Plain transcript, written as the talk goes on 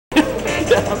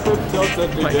We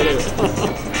did it.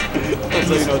 That's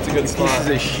how you know it's a good spot. Pieces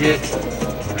of shit.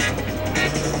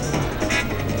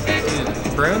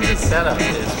 Dude, Bruins' setup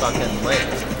is fucking lit.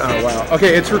 Oh wow.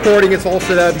 Okay, it's recording. It's all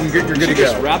set up. You're good to go.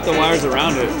 Just wrap the wires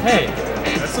around it. Hey,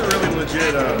 That's a really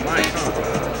legit mic, huh?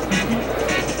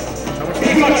 How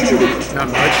much?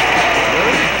 Not much.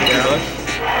 Yeah.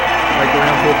 Like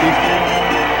around 50.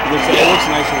 It looks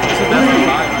nicer. this is definitely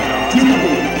fine, my dog.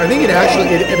 I think it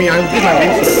actually. I mean, I did my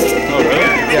research. Oh,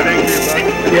 really?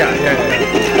 Yeah.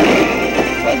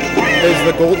 There's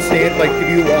the gold standard. Like if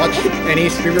you watch any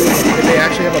streamer, if they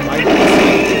actually have a mic,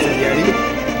 it's a Yeti.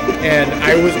 And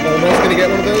I was almost gonna get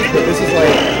one of those, but this is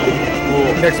like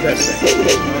next best thing.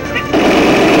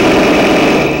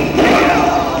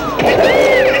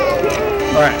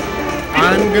 All right,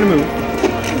 I'm gonna move.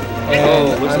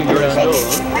 Oh, looks like you're still,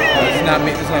 huh? It's not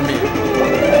me. It's not me.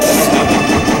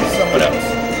 Someone else.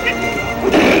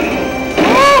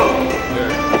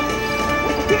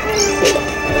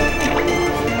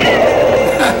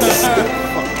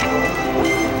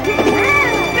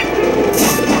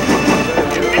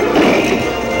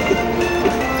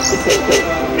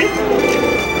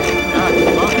 God,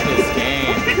 fuck this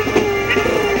game.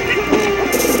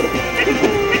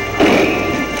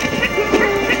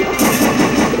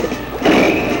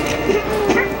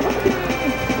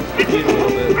 Eat a little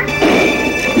bit.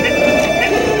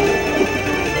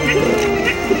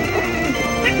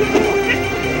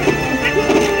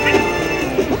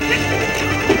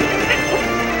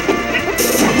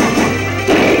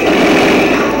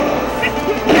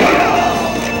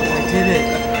 I did it.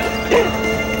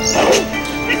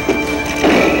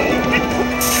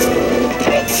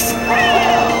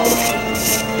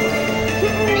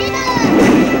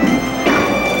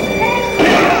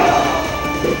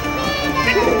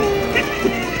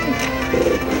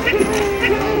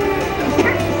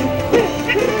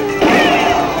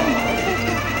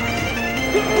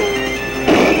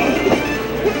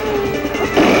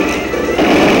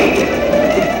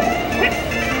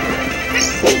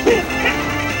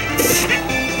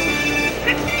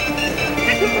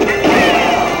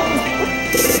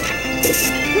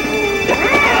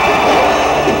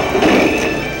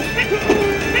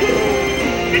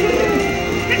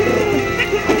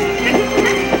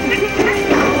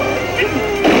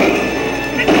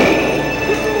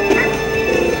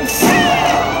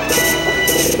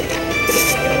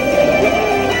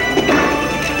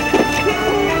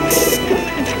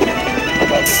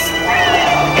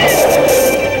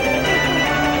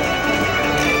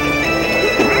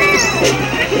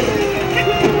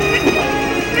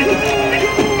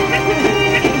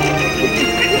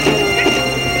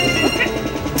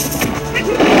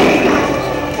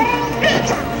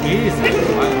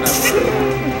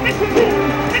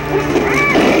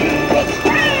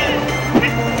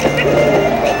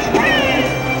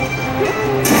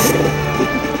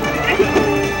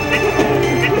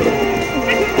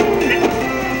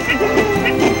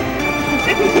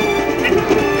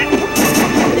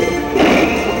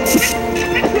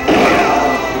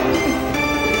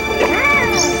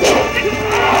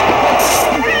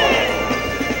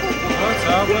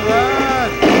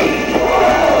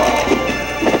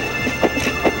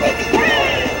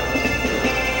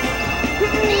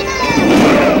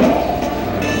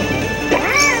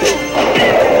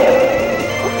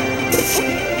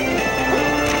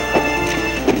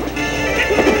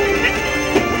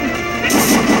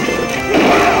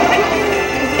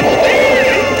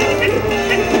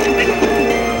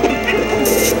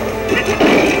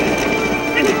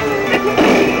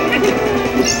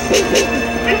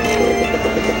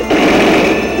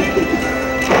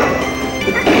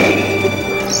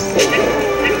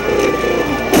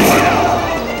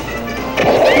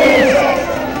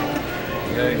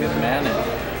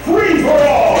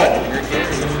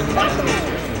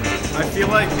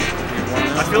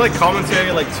 I feel like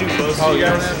commentary like too close to you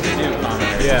guys. Have to do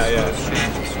commentary. Yeah.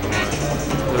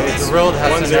 The world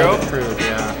has 1-0? to know the truth,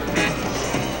 yeah.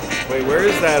 Wait, where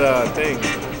is that thing?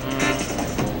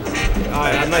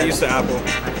 I'm not used to Apple.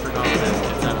 I forgot what it is.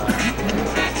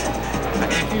 I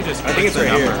think you just I think it's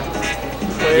right here.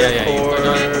 Player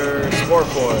 4, Sport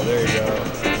 4. There you go.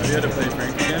 Have you had to play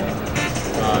Frank again?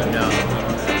 No.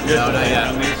 No, not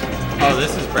yet. Oh,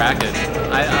 this is bracket.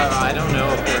 I don't know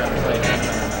if we're gonna play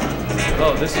tournament or not.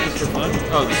 Oh, this is just for fun?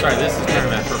 Oh, sorry, this is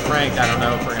tournament. For Frank, I don't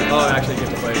know if we're gonna. Oh, actually get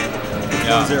to play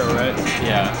 1-0, right?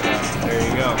 Yeah. There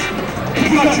you go.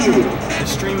 The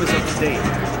stream is up to date.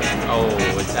 Oh,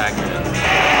 it's accurate.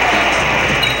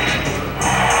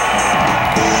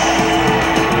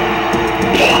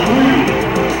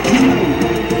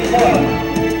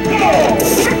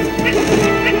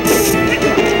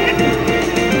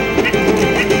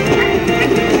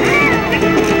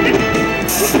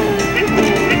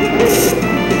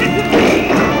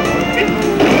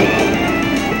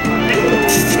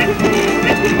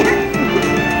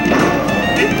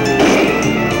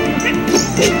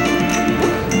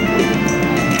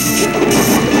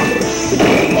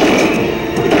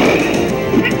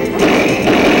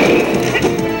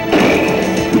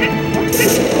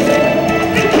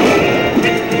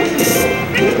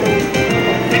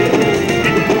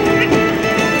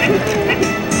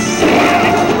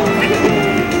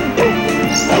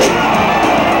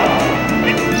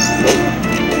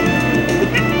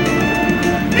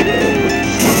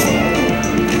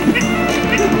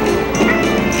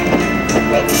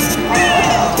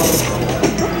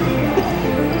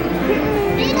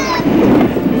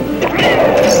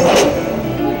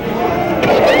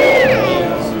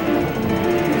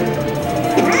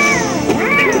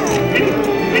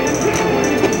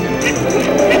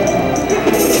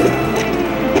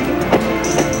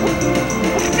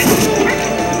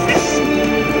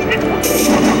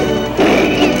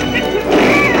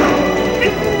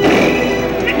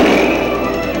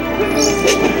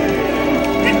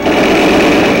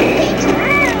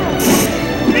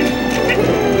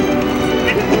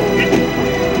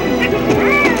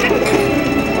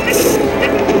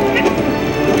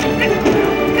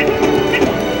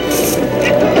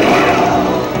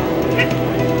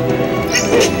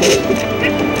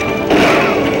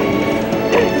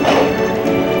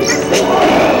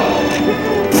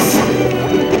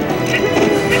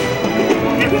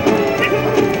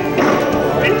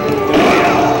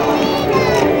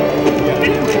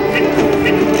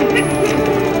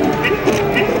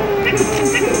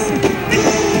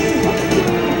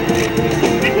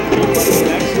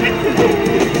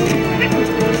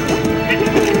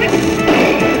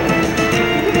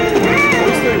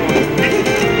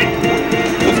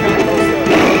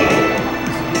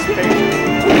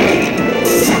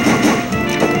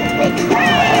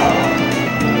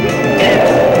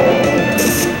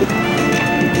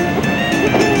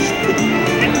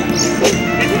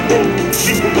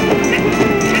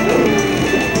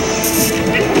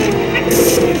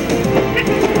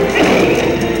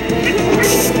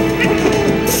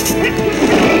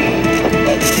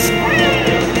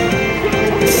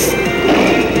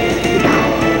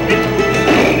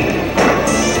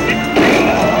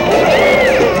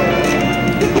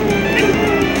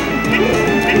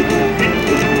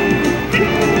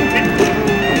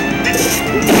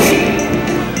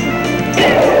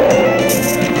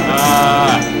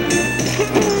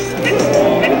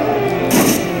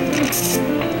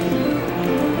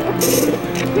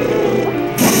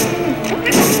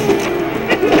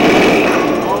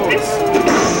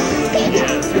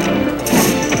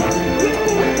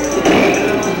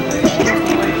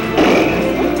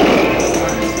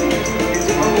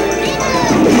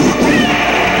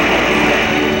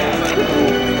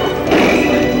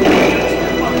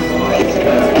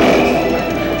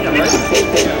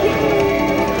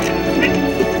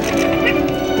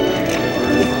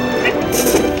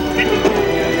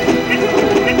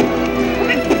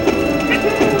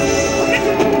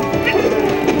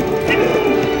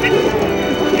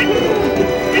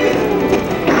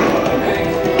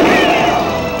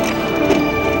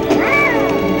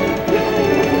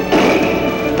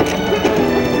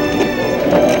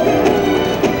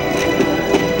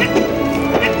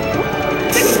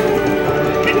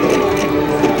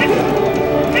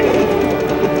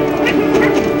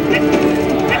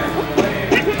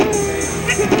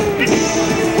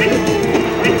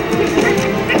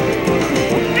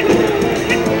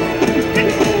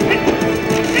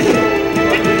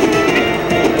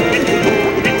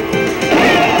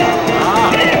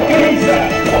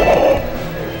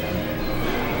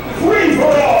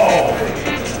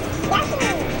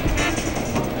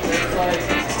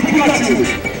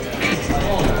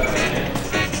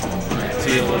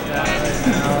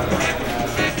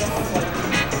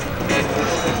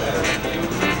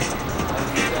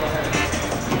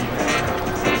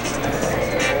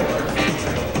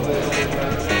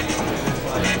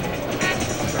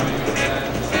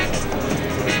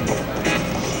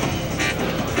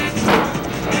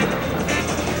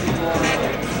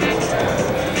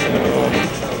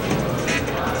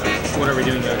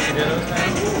 Yoshi Dittos now?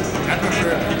 I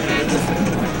prefer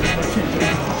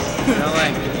You don't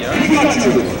like Yoshi?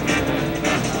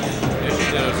 Yoshi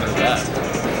Dittos are the best.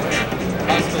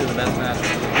 Possibly the best match.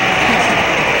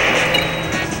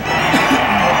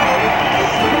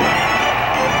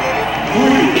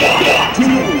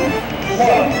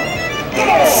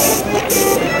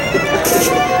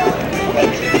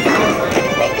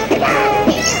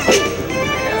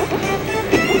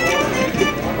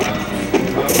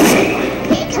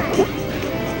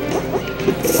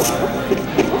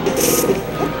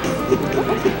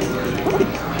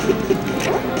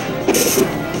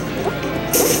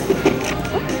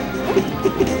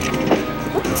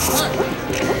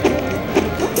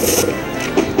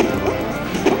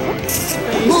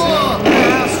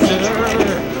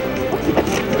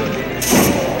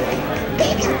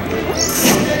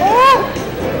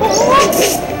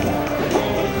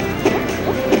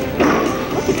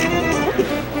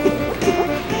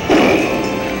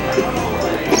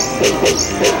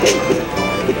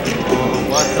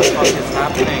 What the fuck is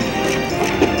happening?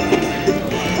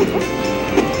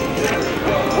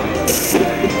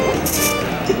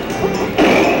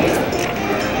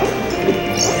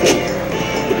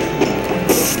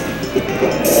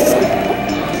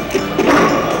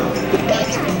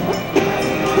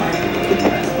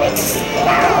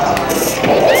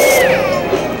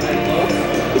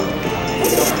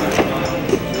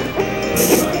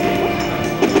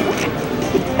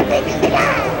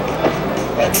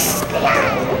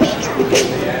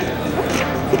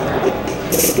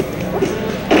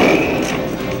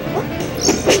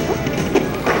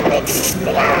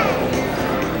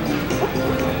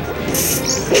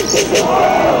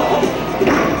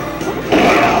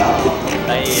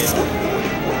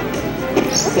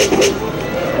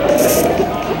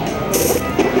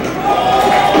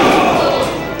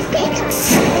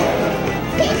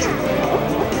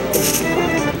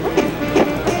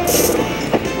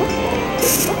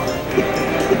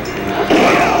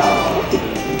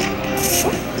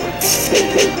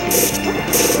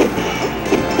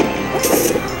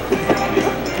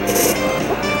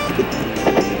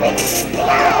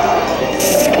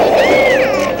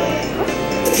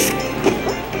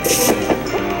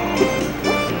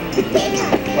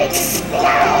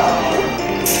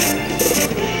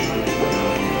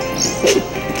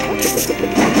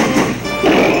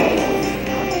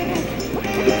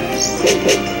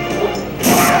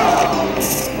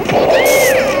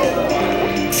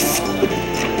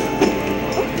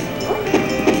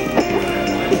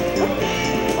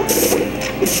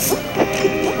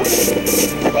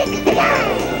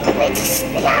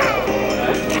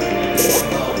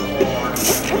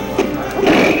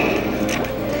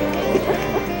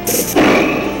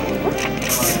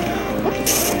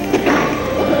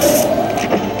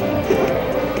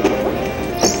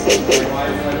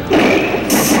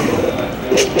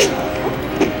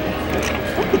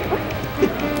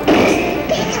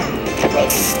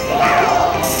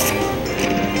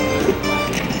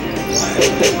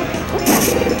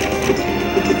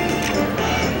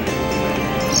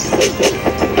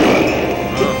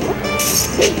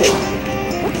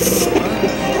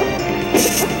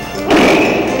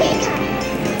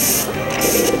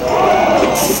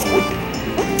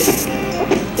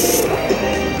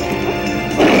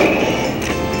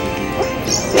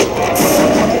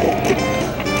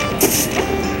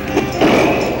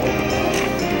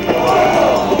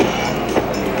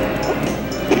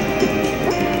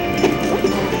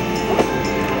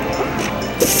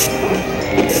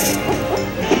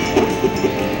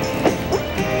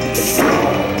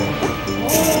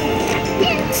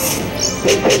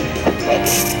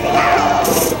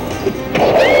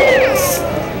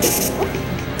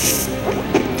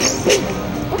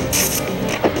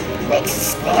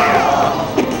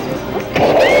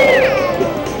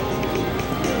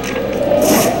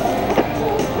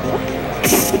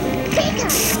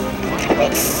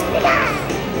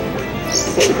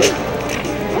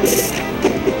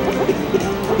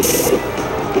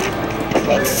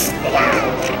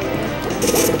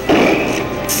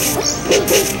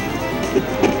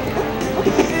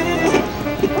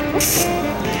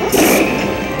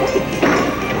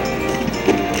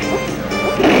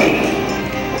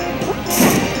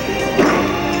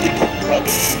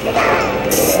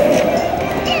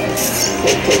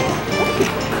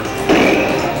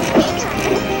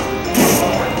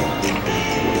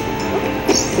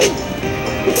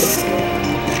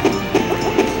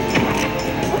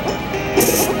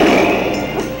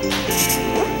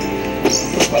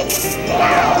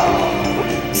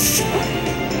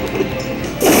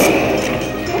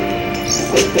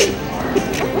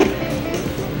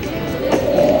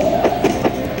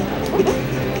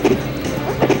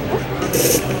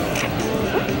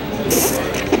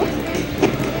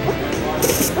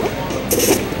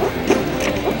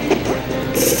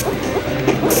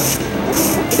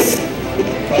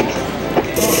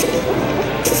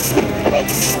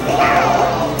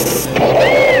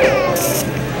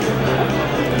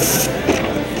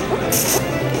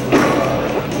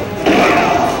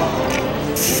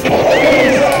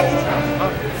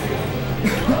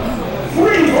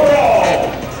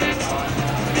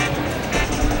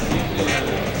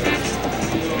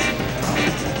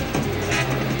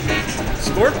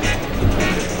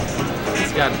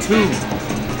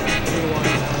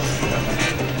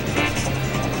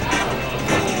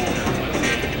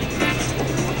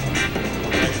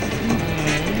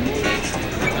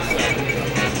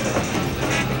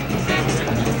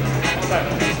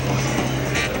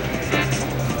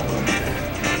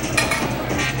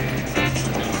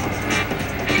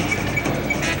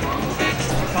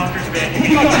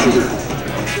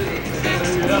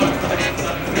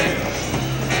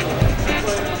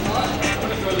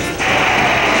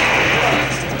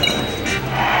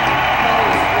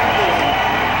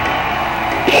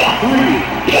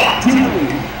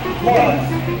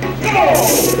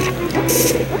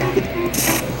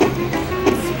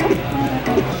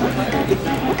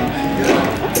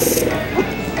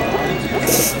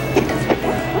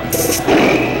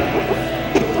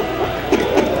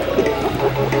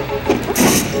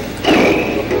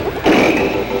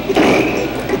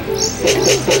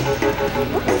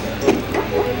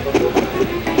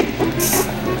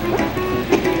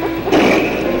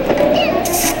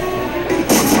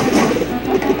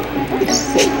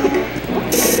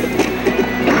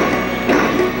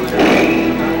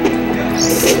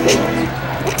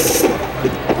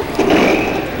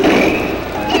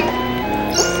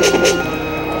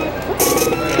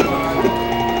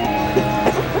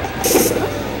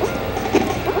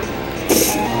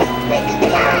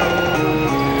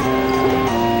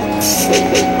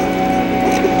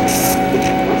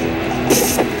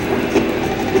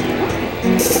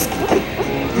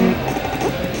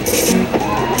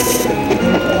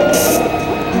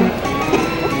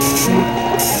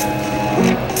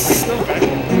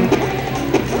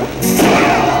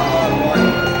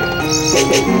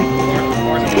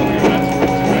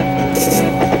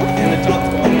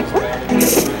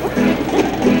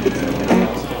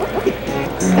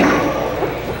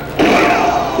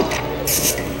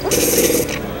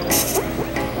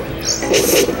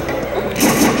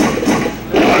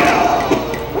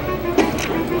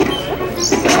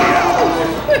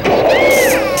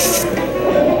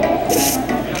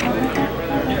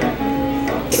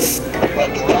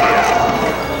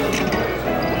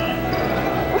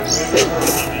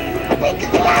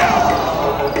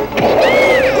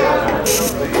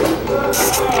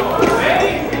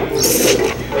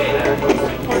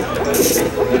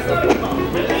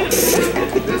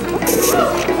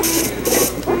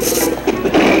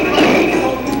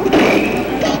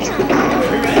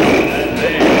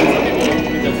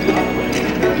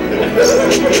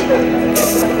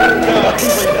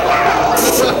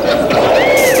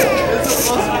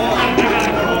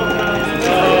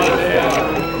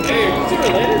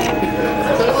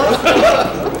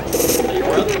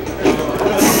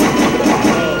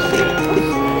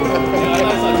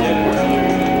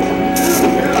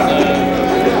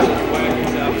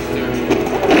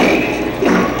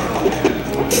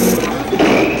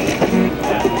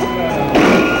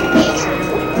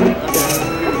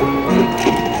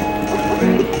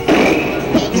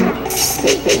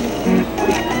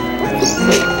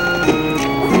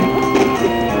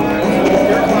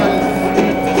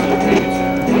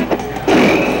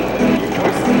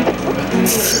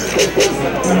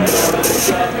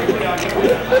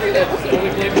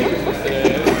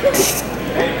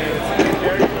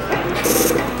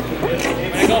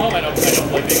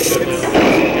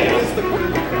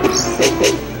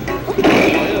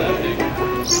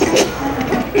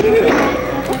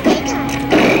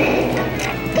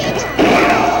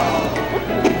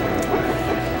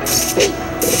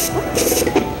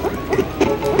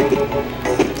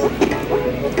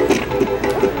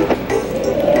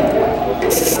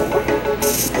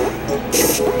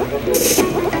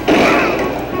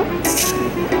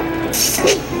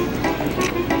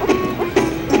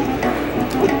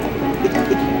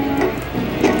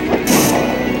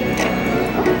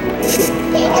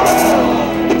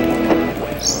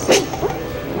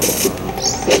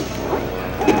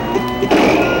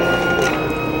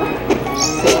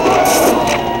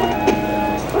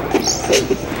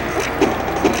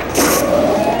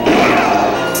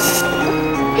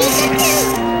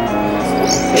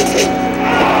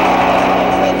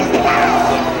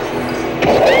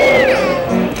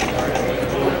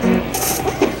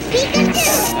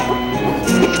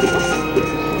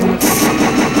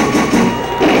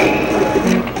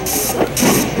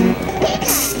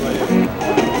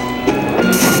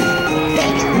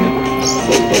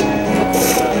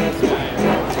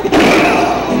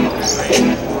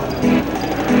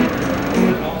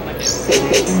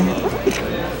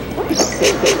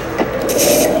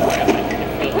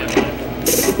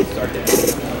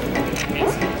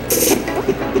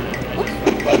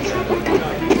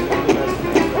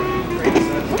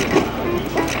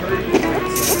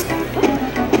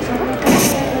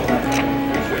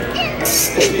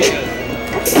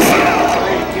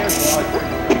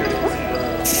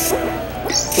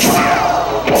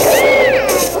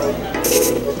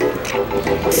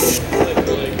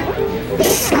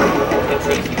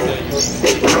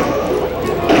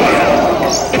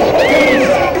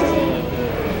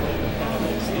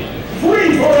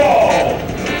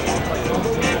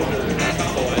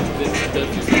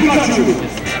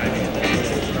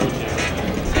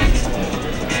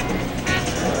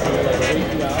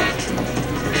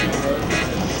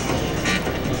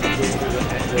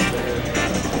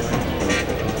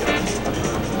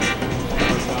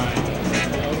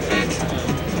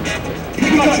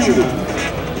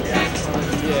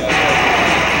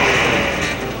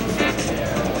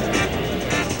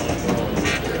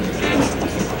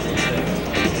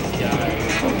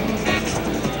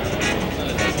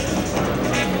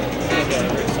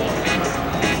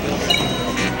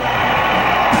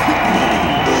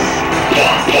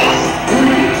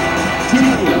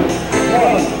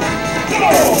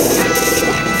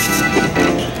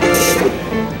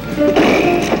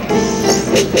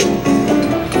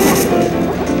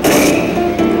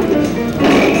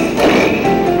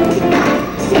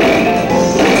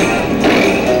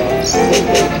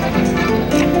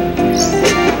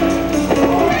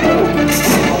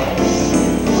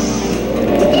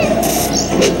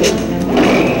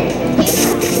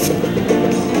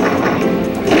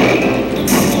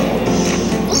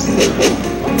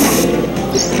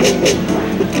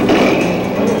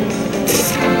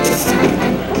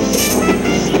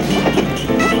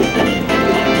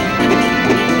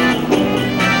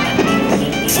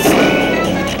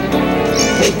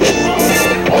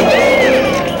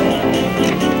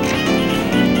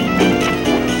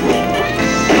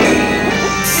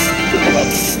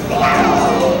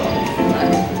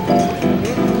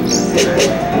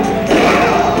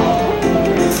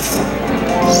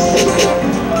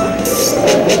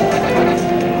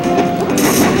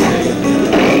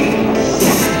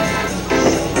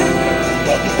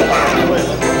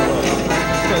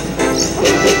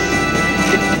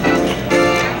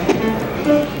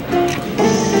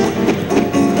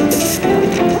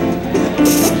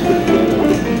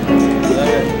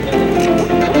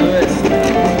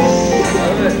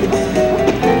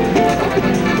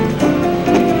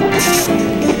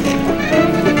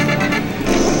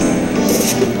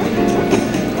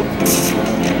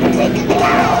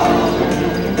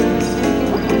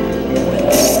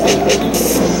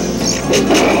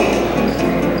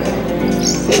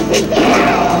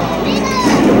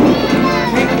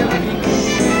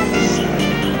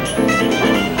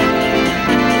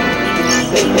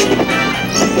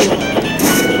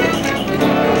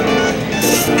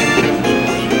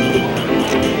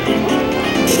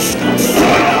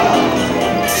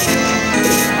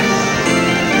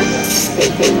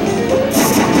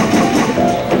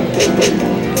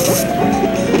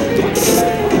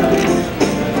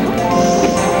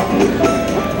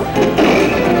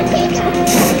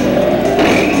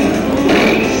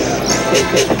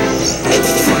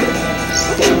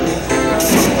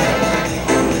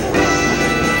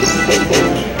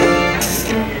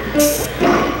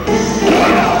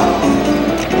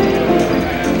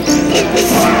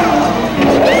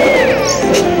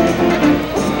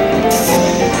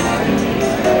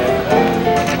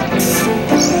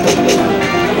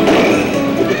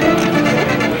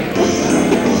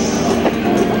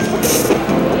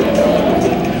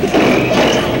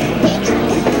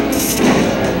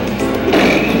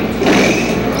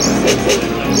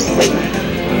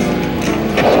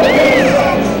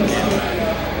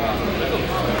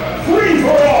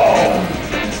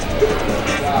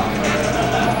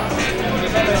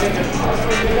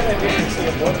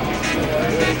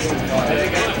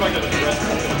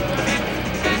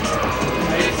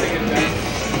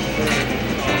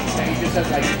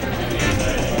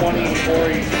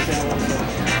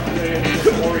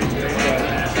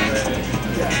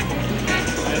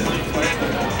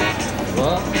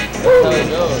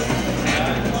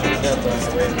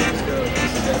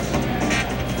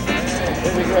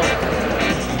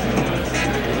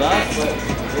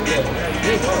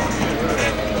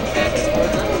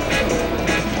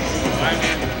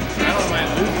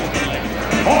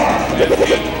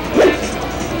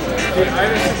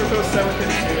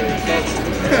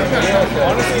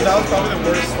 Honestly, that was probably the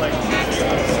worst, like,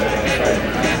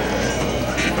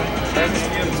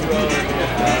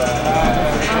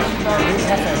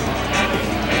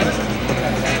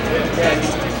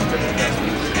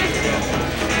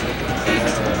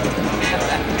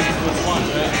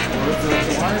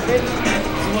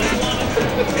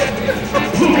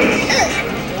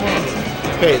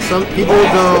 Okay, some people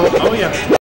go. oh yeah.